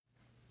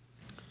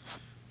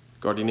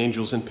guardian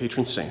angels and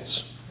patron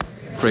saints,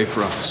 pray for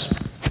us.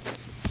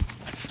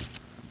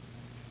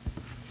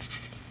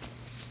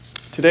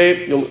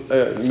 Today, you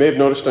may have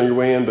noticed on your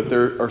way in, but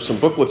there are some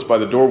booklets by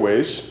the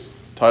doorways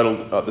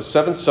titled The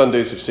Seven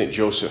Sundays of St.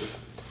 Joseph.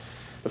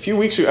 A few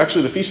weeks ago,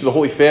 actually the Feast of the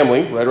Holy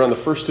Family, right around the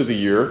first of the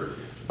year,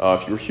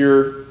 if you were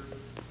here,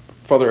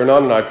 Father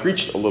Hernan and I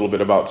preached a little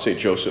bit about St.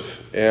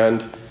 Joseph,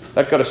 and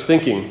that got us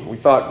thinking. We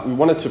thought we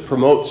wanted to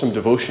promote some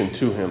devotion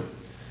to him,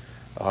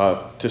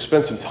 to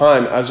spend some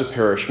time as a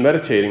parish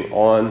meditating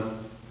on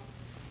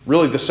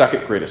really the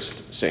second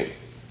greatest saint,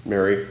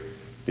 Mary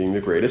being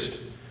the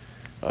greatest.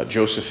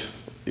 Joseph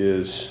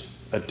is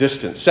a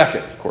distant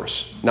second, of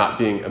course, not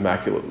being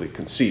immaculately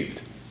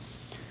conceived.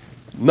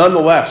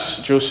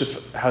 Nonetheless,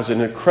 Joseph has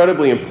an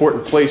incredibly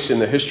important place in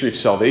the history of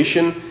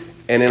salvation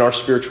and in our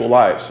spiritual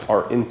lives,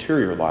 our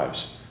interior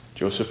lives.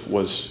 Joseph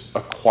was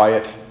a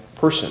quiet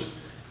person.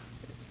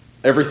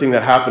 Everything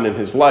that happened in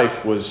his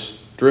life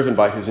was driven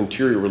by his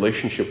interior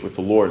relationship with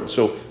the Lord. And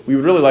so we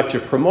would really like to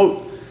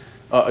promote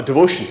a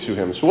devotion to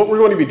him. So what we're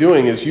going to be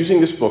doing is using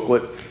this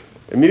booklet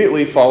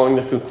immediately following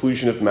the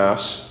conclusion of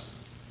Mass,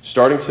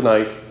 starting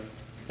tonight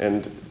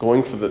and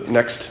going for the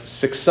next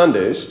 6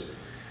 Sundays,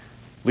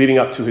 leading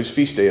up to his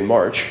feast day in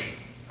March.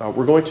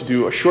 We're going to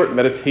do a short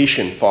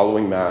meditation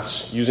following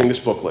Mass using this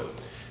booklet.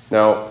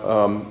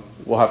 Now,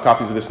 we'll have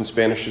copies of this in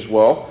Spanish as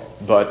well,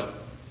 but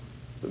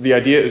the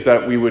idea is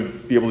that we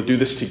would be able to do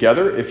this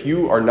together. If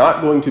you are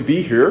not going to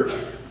be here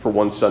for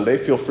one Sunday,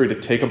 feel free to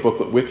take a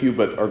booklet with you,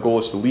 but our goal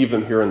is to leave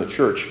them here in the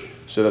church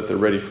so that they're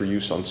ready for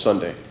use on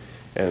Sunday,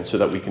 and so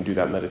that we can do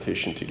that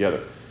meditation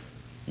together.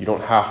 You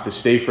don't have to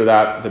stay for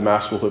that. The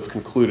Mass will have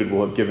concluded.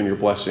 We'll have given your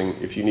blessing.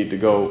 If you need to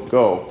go,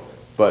 go.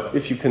 But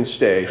if you can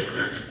stay,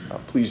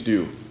 please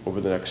do over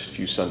the next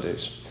few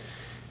Sundays.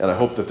 And I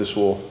hope that this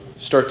will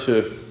start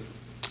to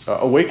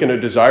awaken a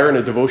desire and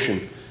a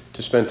devotion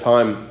to spend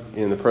time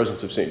in the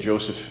presence of St.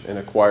 Joseph and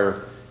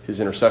acquire his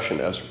intercession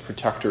as a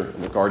protector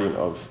and the guardian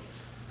of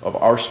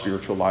our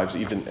spiritual lives,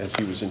 even as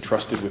he was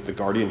entrusted with the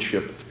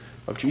guardianship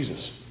of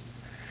Jesus.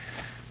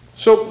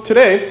 So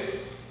today,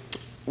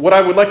 what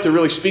I would like to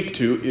really speak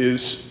to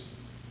is,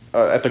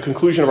 at the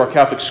conclusion of our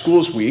Catholic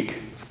Schools Week,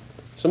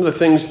 some of the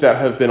things that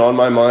have been on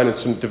my mind and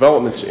some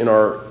developments in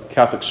our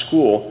Catholic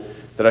school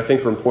that I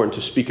think are important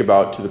to speak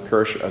about to the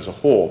parish as a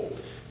whole.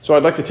 So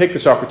I'd like to take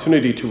this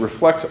opportunity to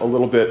reflect a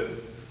little bit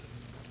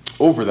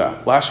over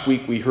that. Last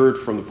week we heard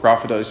from the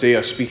prophet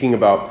Isaiah speaking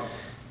about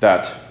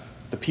that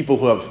the people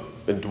who have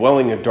been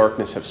dwelling in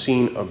darkness have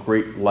seen a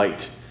great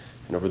light.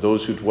 And over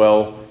those who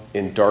dwell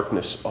in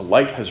darkness, a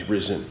light has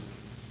risen.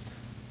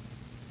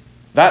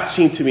 That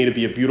seemed to me to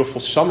be a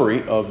beautiful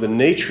summary of the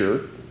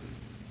nature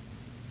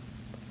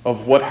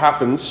of what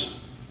happens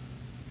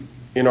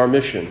in our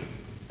mission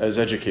as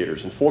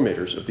educators and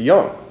formators of the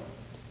young.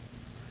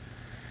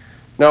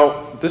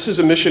 Now, this is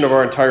a mission of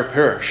our entire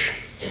parish.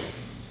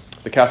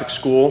 The Catholic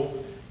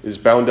school is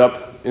bound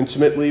up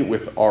intimately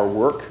with our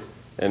work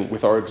and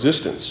with our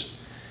existence.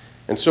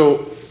 And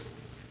so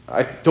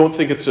I don't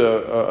think it's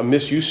a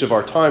misuse of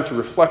our time to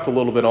reflect a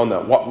little bit on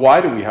that.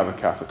 Why do we have a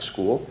Catholic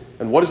school,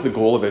 and what is the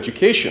goal of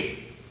education?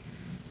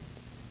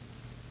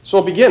 So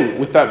I'll begin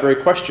with that very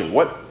question.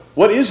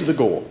 What is the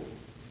goal?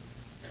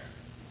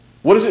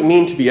 What does it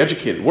mean to be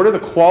educated? What are the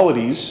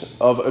qualities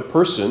of a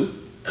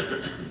person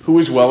who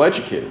is well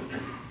educated?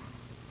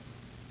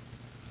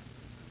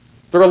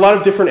 There are a lot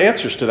of different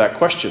answers to that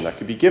question that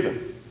could be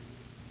given.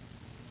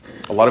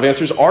 A lot of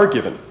answers are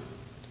given.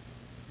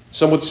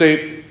 Some would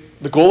say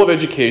the goal of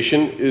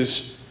education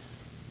is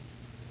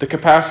the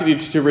capacity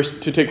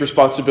to take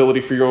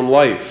responsibility for your own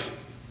life.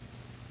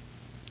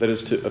 That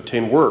is, to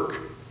obtain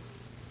work,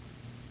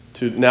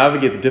 to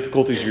navigate the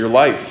difficulties of your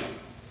life,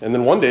 and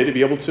then one day to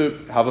be able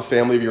to have a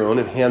family of your own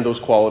and hand those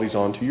qualities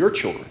on to your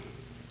children.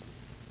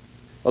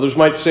 Others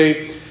might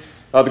say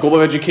the goal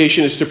of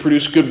education is to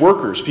produce good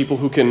workers, people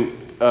who can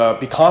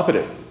be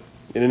competent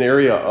in an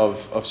area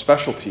of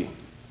specialty,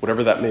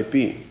 whatever that may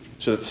be,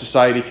 so that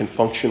society can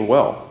function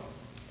well.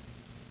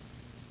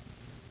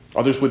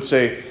 Others would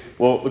say,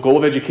 well, the goal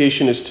of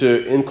education is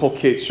to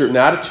inculcate certain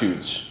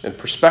attitudes and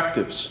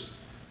perspectives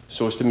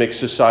so as to make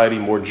society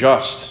more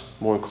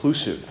just, more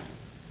inclusive.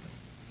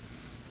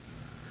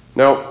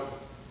 Now,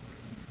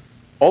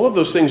 all of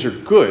those things are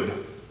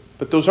good,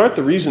 but those aren't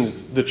the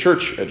reasons the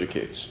church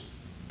educates,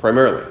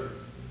 primarily.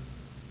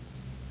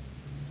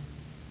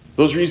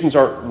 Those reasons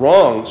aren't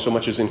wrong so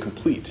much as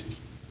incomplete.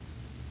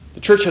 The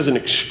church has an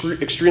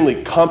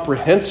extremely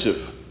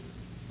comprehensive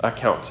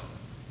account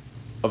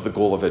of the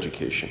goal of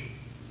education.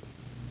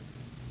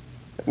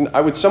 And I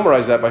would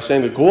summarize that by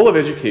saying the goal of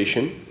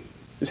education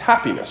is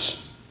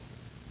happiness.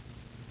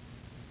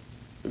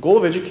 The goal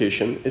of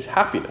education is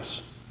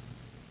happiness.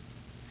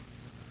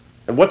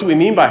 And what do we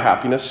mean by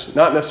happiness?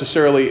 Not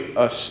necessarily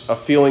a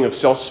feeling of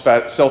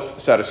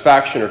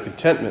self-satisfaction or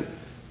contentment,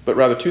 but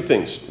rather two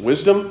things: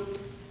 wisdom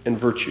and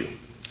virtue.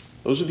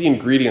 Those are the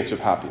ingredients of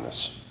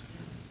happiness.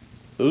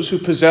 Those who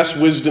possess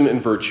wisdom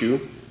and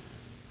virtue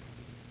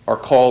are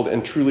called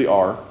and truly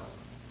are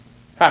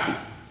happy.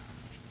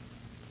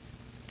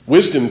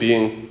 Wisdom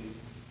being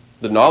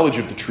the knowledge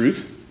of the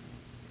truth,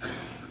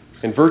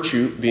 and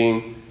virtue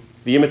being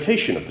the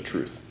imitation of the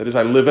truth. That is,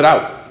 I live it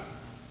out.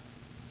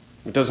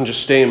 It doesn't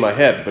just stay in my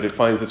head, but it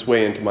finds its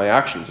way into my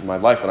actions in my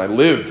life, and I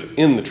live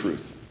in the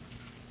truth.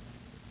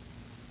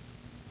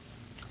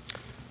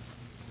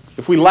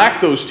 If we lack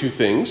those two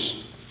things,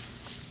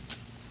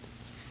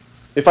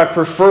 if I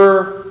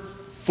prefer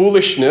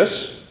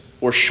foolishness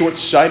or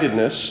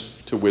short-sightedness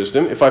to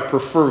wisdom, if I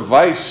prefer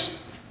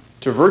vice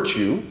to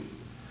virtue,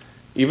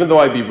 even though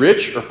I be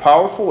rich or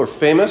powerful or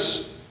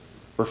famous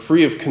or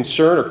free of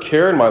concern or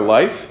care in my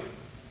life,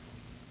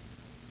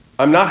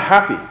 I'm not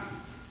happy.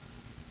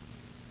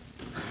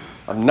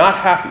 I'm not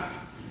happy.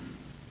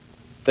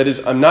 That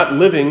is, I'm not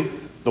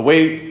living the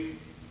way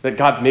that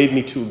God made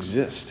me to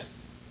exist.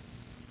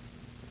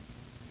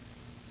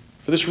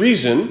 For this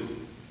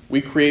reason,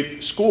 we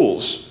create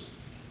schools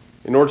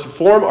in order to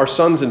form our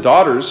sons and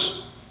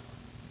daughters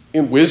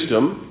in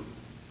wisdom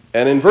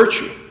and in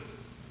virtue.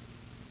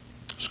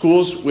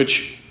 Schools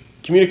which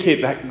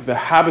communicate the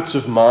habits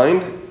of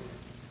mind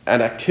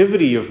and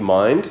activity of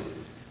mind,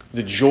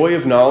 the joy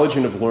of knowledge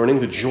and of learning,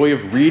 the joy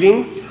of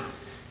reading,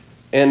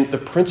 and the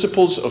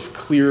principles of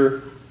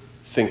clear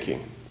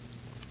thinking.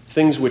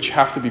 Things which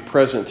have to be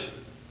present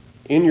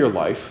in your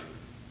life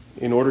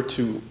in order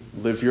to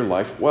live your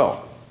life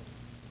well.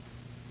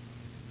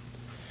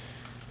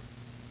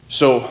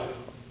 So,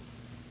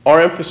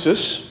 our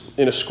emphasis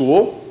in a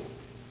school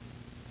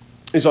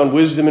is on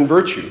wisdom and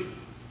virtue.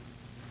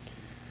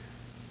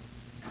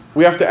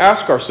 We have to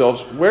ask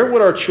ourselves, where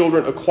would our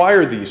children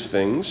acquire these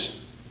things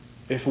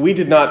if we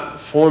did not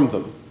form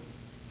them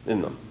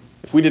in them?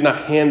 If we did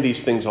not hand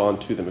these things on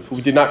to them? If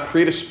we did not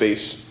create a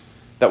space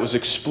that was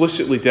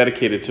explicitly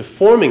dedicated to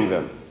forming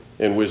them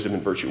in wisdom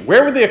and virtue?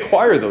 Where would they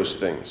acquire those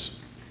things?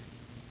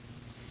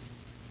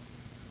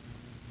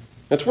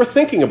 It's worth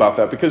thinking about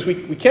that, because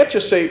we can't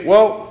just say,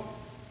 well,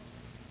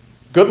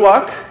 good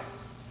luck,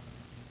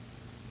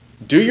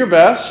 do your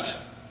best,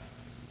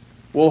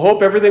 we'll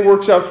hope everything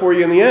works out for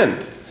you in the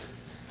end.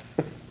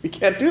 We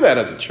can't do that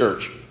as a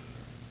church.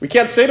 We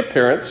can't say to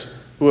parents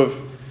who have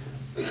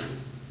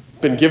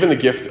been given the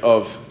gift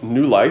of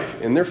new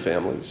life in their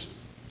families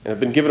and have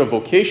been given a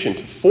vocation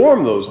to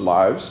form those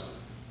lives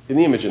in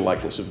the image and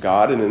likeness of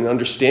God and an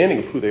understanding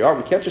of who they are.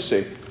 We can't just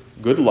say,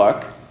 good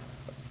luck,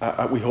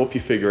 we hope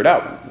you figure it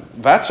out.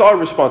 That's our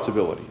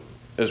responsibility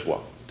as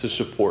well, to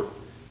support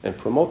and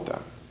promote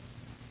that.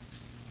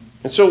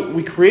 And so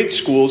we create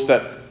schools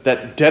that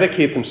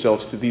dedicate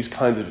themselves to these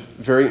kinds of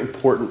very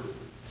important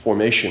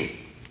formation.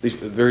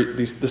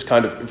 This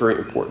kind of very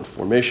important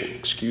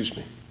formation,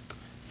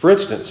 For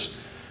instance,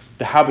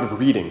 the habit of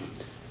reading.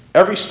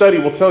 Every study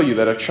will tell you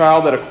that a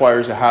child that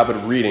acquires a habit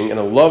of reading and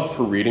a love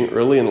for reading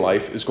early in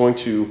life is going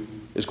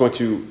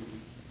to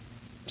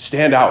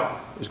stand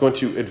out, is going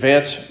to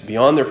advance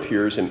beyond their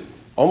peers in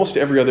almost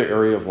every other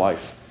area of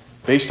life,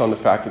 based on the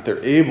fact that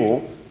they're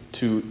able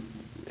to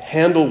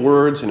handle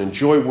words and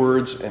enjoy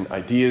words and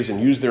ideas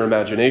and use their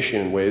imagination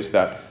in ways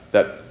that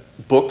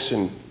books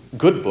and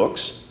good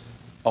books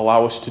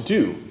allow us to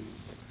do.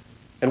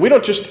 And we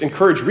don't just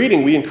encourage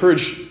reading, we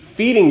encourage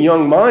feeding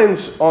young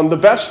minds on the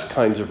best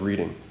kinds of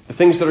reading, the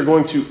things that are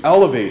going to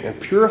elevate and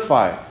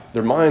purify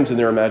their minds and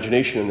their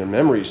imagination and their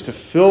memories, to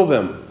fill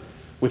them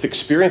with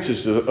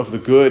experiences of the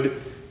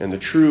good and the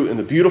true and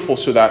the beautiful,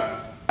 so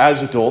that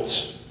as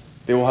adults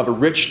they will have a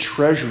rich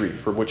treasury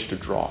from which to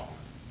draw.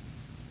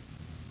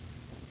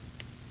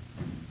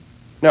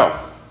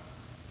 Now,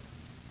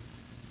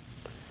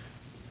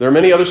 there are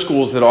many other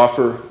schools that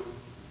offer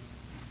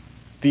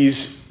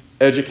these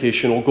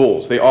educational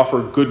goals. They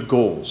offer good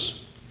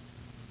goals.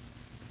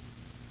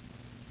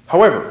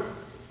 However,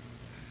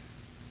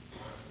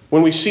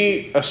 when we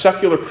see a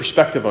secular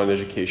perspective on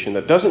education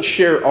that doesn't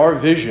share our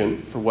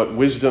vision for what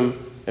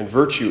wisdom and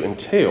virtue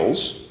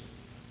entails,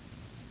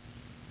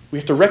 we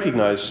have to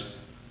recognize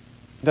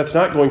that's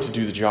not going to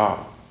do the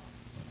job.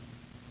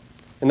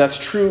 And that's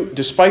true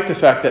despite the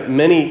fact that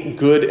many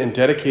good and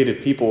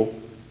dedicated people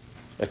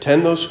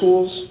attend those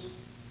schools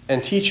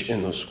and teach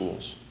in those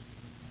schools.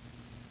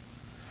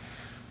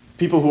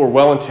 People who are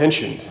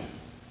well-intentioned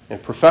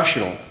and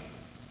professional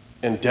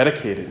and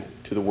dedicated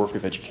to the work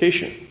of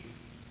education.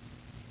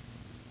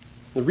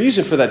 The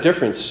reason for that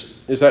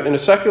difference is that in a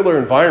secular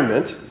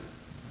environment,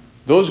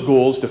 those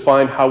goals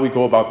define how we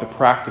go about the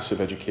practice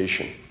of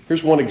education.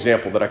 Here's one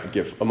example that I could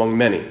give among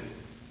many.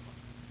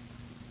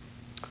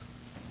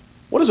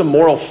 What is a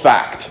moral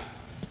fact?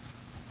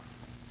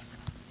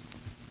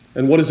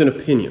 And what is an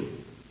opinion?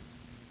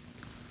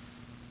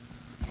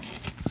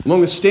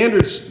 Among the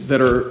standards that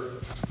are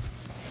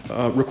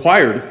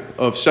required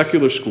of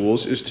secular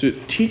schools is to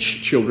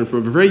teach children from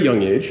a very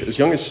young age, as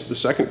young as the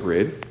second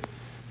grade,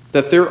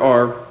 that there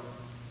are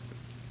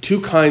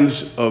two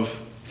kinds of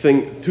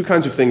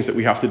things that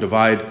we have to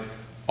divide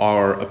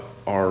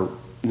our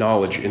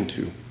knowledge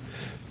into.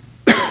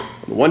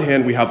 On the one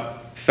hand, we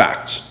have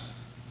facts.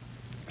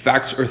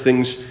 Facts are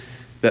things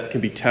that can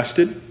be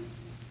tested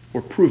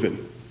or proven.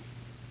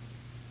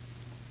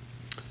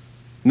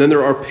 And then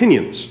there are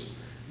opinions.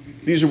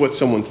 These are what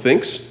someone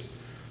thinks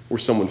or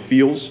someone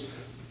feels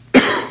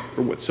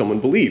or what someone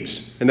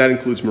believes, and that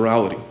includes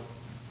morality.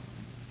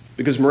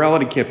 Because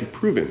morality can't be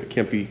proven, it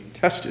can't be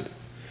tested.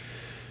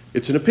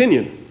 It's an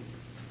opinion.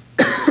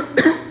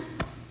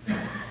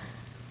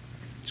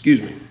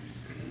 Excuse me.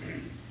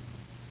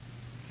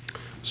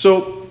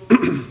 So,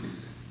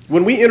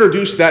 when we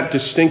introduce that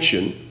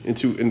distinction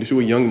into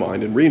a young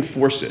mind and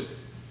reinforce it,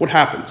 what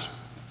happens?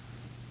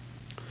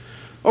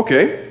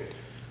 Okay,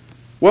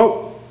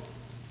 well,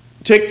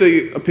 take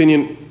the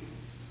opinion,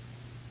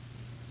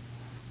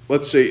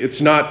 let's say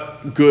it's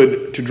not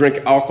good to drink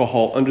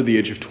alcohol under the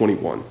age of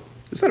 21.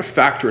 Is that a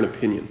fact or an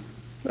opinion?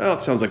 Well,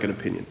 it sounds like an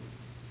opinion.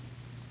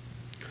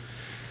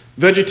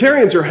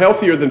 Vegetarians are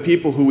healthier than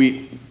people who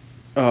eat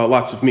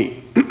lots of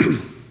meat.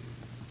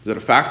 Is that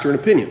a fact or an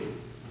opinion?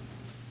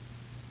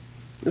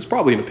 It's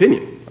probably an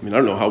opinion. I mean, I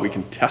don't know how we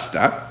can test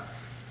that.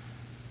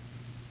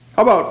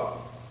 How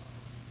about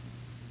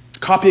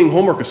copying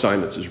homework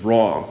assignments is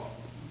wrong?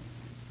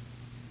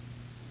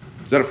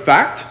 Is that a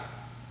fact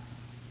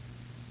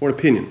or an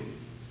opinion?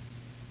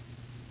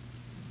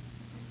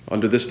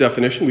 Under this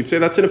definition, we'd say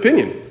that's an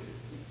opinion.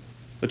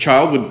 A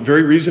child would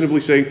very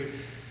reasonably say,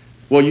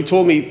 well, you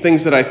told me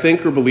things that I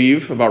think or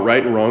believe about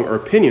right and wrong are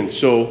opinions,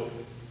 so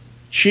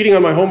cheating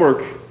on my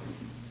homework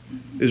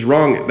is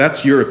wrong.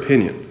 That's your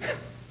opinion.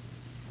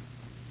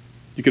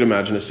 You could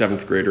imagine a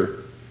 7th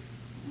grader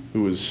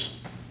who was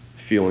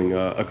feeling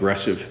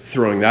aggressive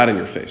throwing that in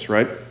your face,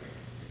 right?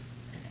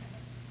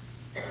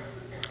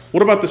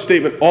 What about the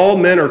statement, all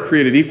men are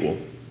created equal?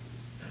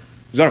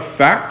 Is that a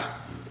fact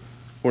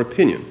or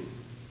opinion?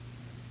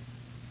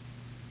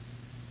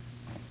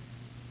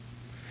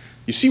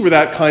 You see where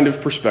that kind of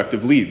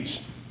perspective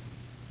leads.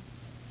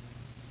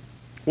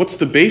 What's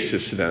the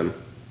basis, then,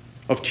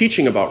 of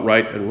teaching about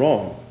right and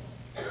wrong?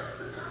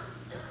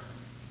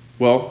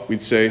 Well,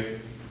 we'd say,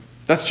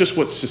 that's just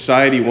what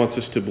society wants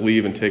us to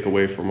believe and take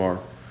away from our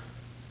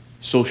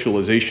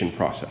socialization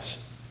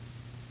process.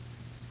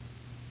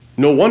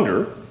 No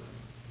wonder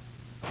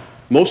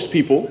most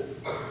people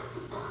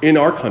in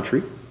our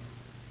country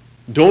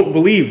don't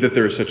believe that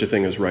there is such a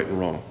thing as right and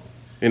wrong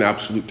in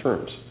absolute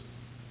terms.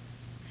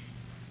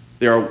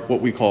 They are what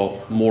we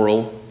call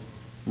moral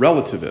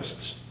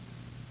relativists.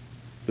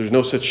 There's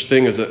no such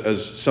thing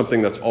as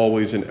something that's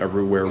always and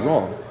everywhere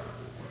wrong.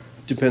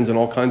 It depends on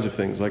all kinds of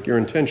things, like your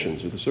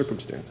intentions or the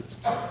circumstances.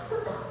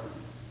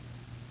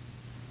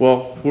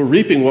 Well, we're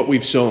reaping what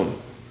we've sown.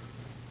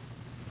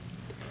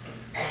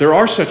 There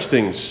are such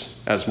things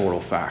as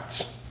moral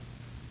facts.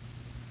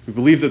 We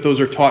believe that those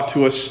are taught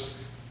to us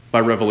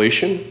by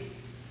revelation,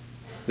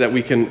 that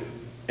we can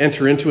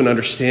enter into an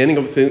understanding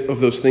of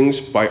those things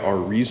by our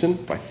reason,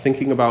 by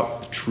thinking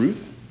about the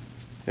truth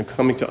and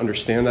coming to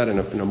understand that in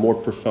a more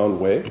profound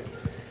way,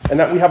 and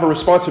that we have a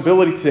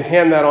responsibility to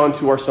hand that on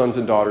to our sons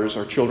and daughters,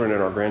 our children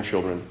and our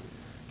grandchildren,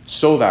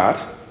 so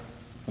that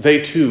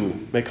they too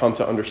may come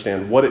to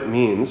understand what it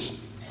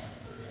means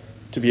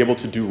to be able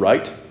to do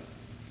right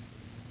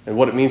and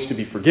what it means to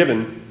be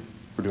forgiven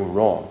for doing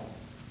wrong.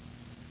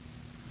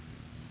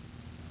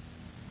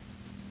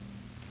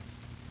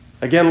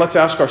 Again, let's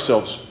ask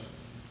ourselves,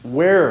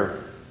 where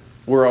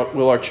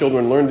will our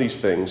children learn these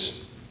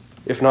things,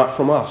 if not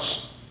from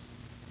us?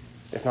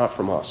 If not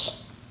from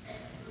us.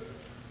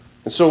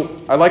 And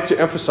so I'd like to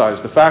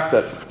emphasize the fact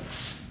that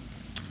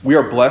we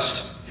are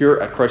blessed here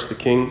at Christ the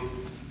King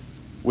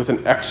with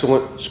an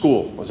excellent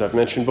school, as I've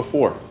mentioned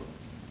before.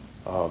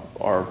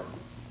 Our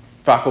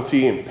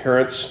faculty and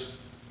parents,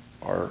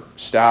 our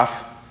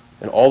staff,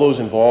 and all those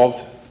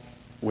involved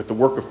with the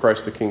work of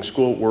Christ the King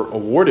School were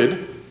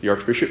awarded the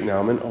Archbishop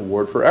Naumann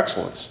Award for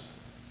Excellence,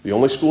 the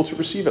only school to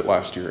receive it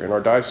last year in our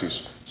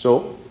diocese.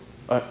 So,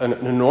 an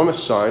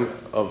enormous sign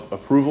of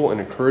approval and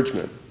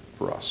encouragement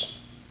for us.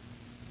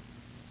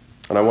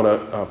 And I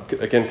want to,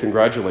 again,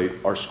 congratulate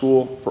our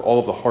school for all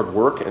of the hard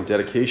work and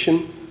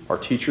dedication, our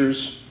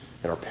teachers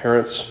and our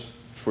parents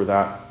for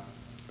that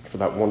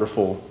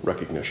wonderful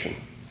recognition.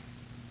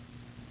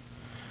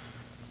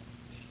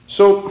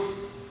 So,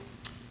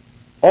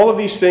 all of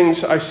these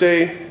things I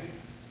say,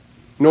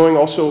 knowing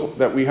also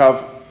that we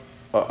have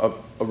a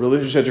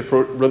religious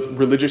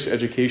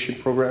education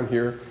program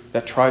here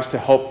that tries to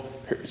help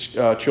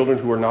children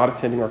who are not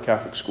attending our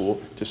Catholic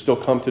school to still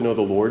come to know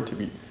the Lord, to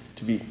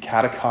be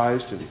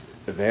catechized and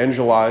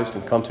evangelized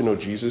and come to know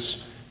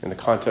Jesus in the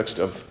context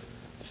of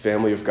the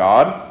family of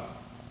God.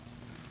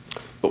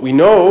 But we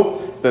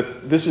know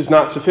that this is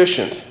not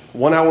sufficient.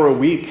 1 hour a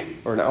week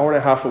or an hour and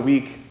a half a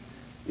week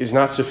is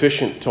not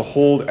sufficient to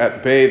hold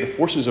at bay the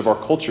forces of our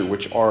culture,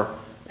 which are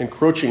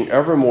encroaching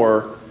ever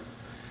more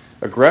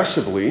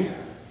aggressively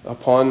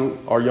upon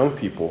our young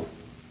people.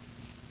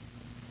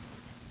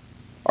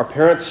 Our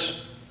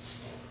parents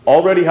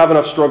already have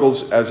enough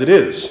struggles as it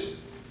is.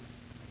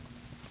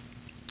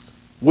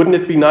 Wouldn't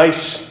it be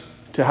nice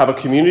to have a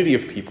community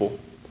of people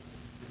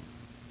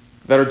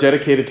that are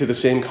dedicated to the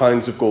same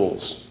kinds of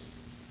goals?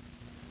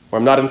 Where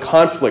I'm not in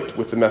conflict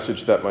with the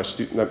message that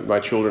my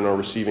children are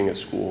receiving at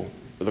school,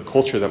 or the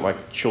culture that my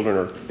children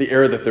are, the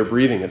air that they're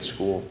breathing at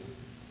school,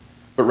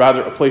 but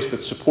rather a place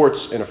that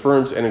supports and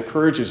affirms and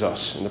encourages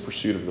us in the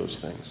pursuit of those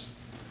things.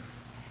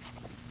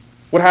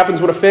 What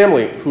happens when a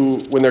family who,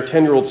 when their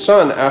 10-year-old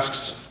son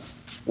asks,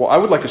 well, I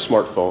would like a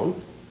smartphone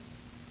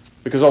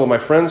because all of my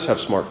friends have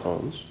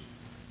smartphones,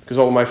 because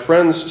all of my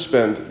friends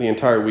spend the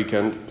entire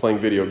weekend playing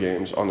video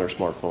games on their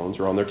smartphones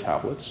or on their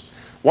tablets.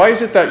 Why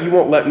is it that you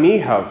won't let me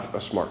have a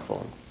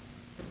smartphone?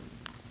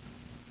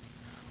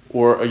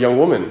 Or a young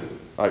woman,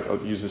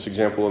 I'll use this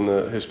example in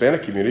the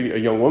Hispanic community, a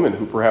young woman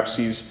who perhaps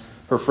sees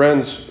her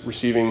friends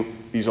receiving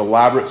these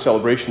elaborate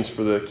celebrations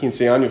for the quince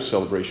años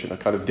celebration, a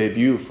kind of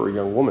debut for a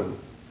young woman,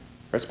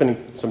 right?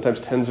 Spending sometimes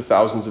tens of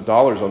thousands of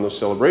dollars on those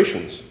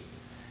celebrations.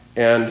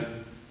 And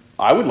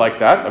I would like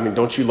that. I mean,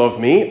 don't you love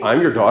me?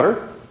 I'm your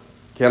daughter.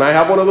 Can I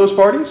have one of those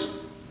parties?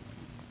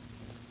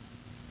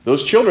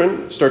 Those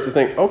children start to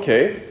think,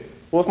 okay,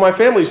 well, if my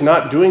family's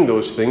not doing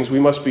those things, we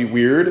must be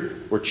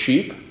weird, we're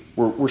cheap,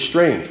 we're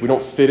strange, we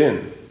don't fit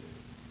in.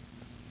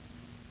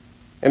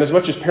 And as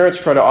much as parents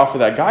try to offer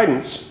that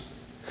guidance,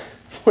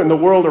 when the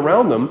world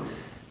around them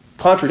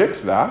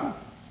contradicts that,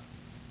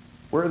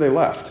 where are they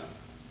left?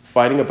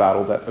 Fighting a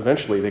battle that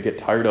eventually they get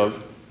tired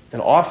of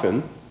and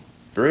often,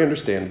 very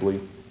understandably,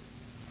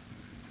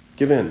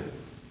 give in.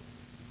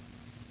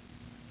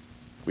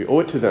 We owe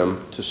it to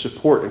them to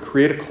support and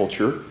create a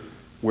culture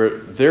where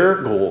their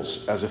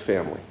goals as a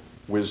family,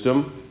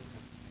 wisdom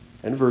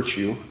and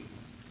virtue,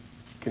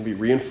 can be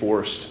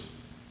reinforced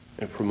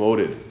and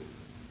promoted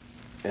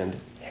and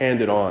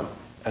handed on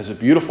as a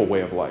beautiful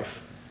way of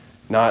life,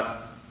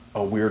 not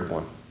a weird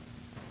one.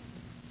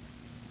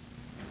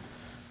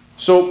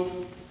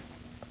 So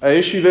I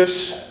issue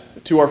this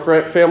to our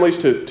families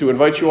to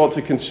invite you all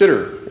to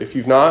consider, if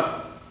you've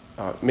not,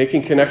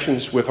 making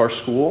connections with our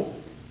school.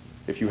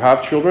 If you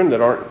have children that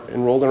aren't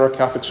enrolled in our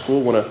Catholic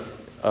school, want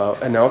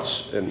to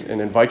announce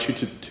and invite you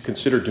to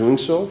consider doing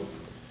so.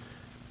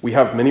 We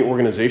have many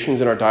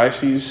organizations in our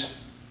diocese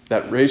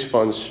that raise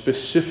funds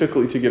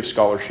specifically to give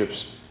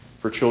scholarships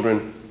for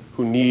children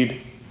who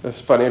need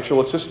financial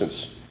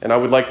assistance. And I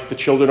would like the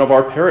children of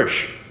our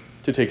parish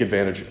to take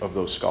advantage of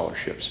those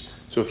scholarships.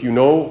 So if you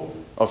know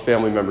of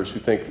family members who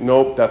think,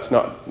 nope, that's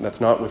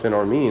not within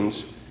our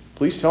means,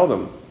 please tell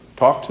them,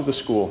 talk to the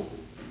school.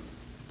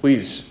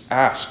 Please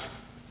ask.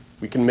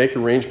 We can make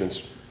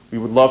arrangements. We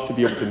would love to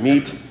be able to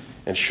meet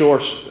and show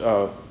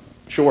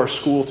our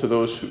school to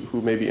those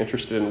who may be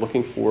interested in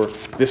looking for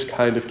this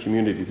kind of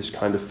community, this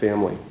kind of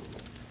family.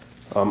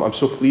 I'm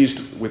so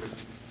pleased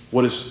with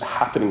what is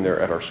happening there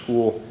at our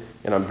school,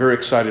 and I'm very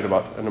excited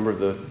about a number of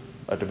the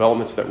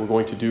developments that we're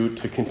going to do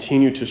to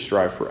continue to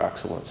strive for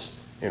excellence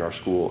in our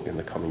school in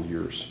the coming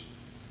years.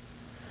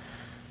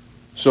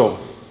 So,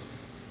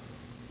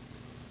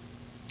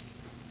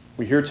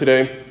 we hear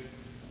today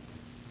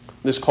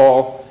this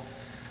call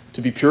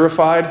to be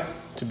purified,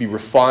 to be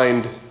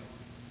refined,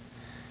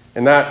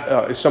 and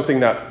that is something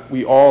that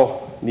we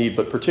all need,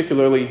 but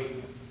particularly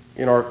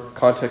in our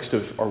context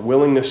of our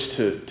willingness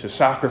to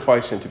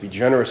sacrifice and to be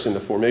generous in the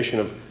formation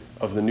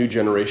of the new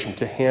generation,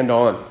 to hand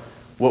on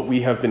what we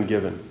have been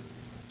given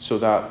so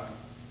that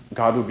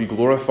God would be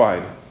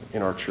glorified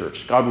in our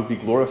church, God would be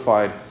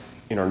glorified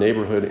in our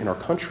neighborhood, in our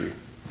country,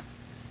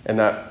 and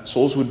that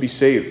souls would be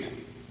saved.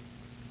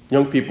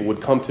 Young people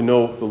would come to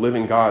know the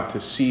living God,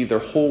 to see their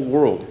whole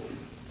world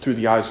through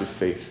the eyes of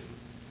faith,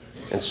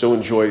 and so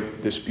enjoy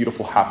this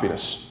beautiful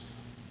happiness,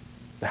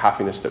 the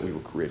happiness that we were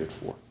created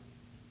for.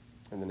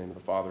 In the name of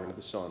the Father, and of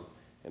the Son,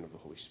 and of the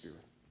Holy Spirit.